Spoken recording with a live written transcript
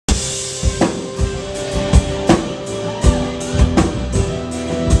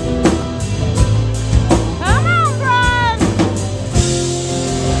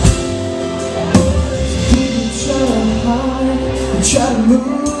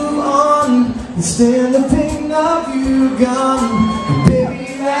stand the pain of you gone, and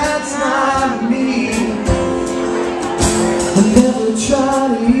baby, that's not me. I never try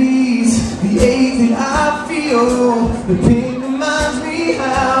to ease the ache that I feel. The pain reminds me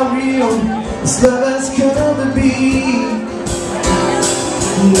how real this love has come to be.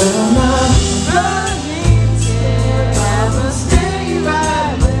 And I'm not running, I will stay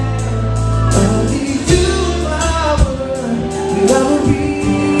right there. I'll leave you my word that I will be.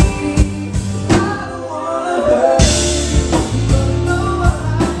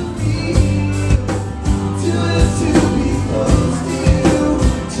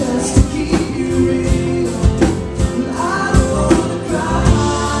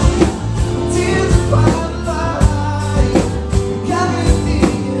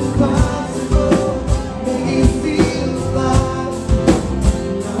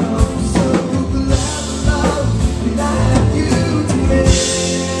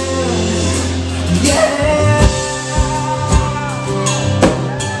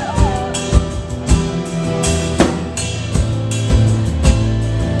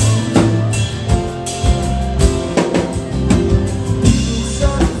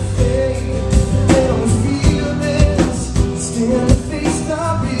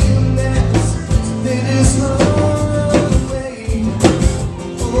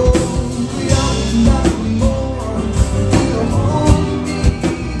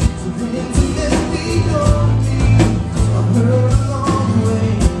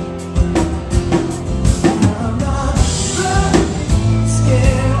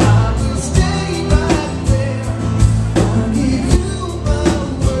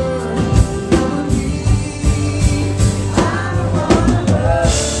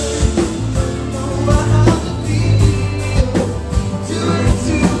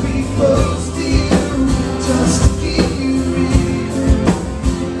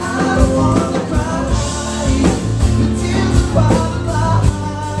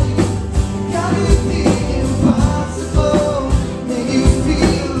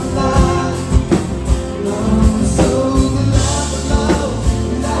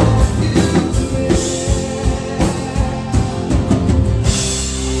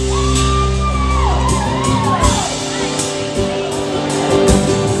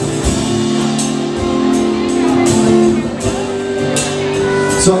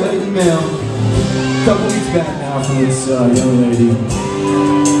 So I got an email a couple weeks back now from this young lady,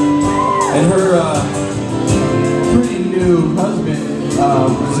 and her pretty new husband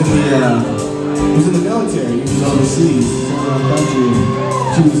was in the military. He was overseas, around the country.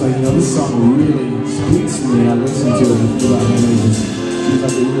 She was like, you know, this song really speaks to me. I listened to it throughout my years. She was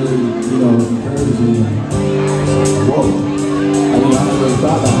like, it really, you know, encouraged me. Whoa! I mean, I never really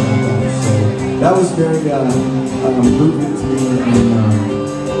thought about that. So that was very moving to me,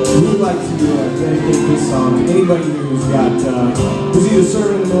 and we would like to dedicate this song to anybody who's either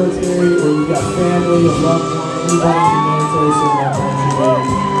serving in the military or you've got family, a loved one, anybody in the military serving our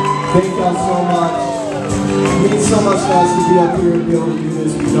country. Thank y'all so much. It means so much to us to be up here and be able to do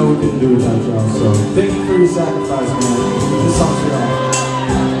this. We know we couldn't do it without y'all. So thank you for your sacrifice, man. This song's for y'all.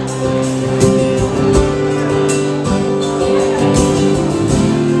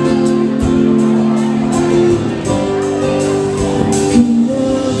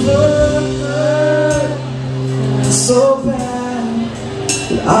 So bad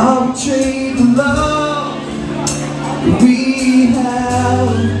that I would trade love.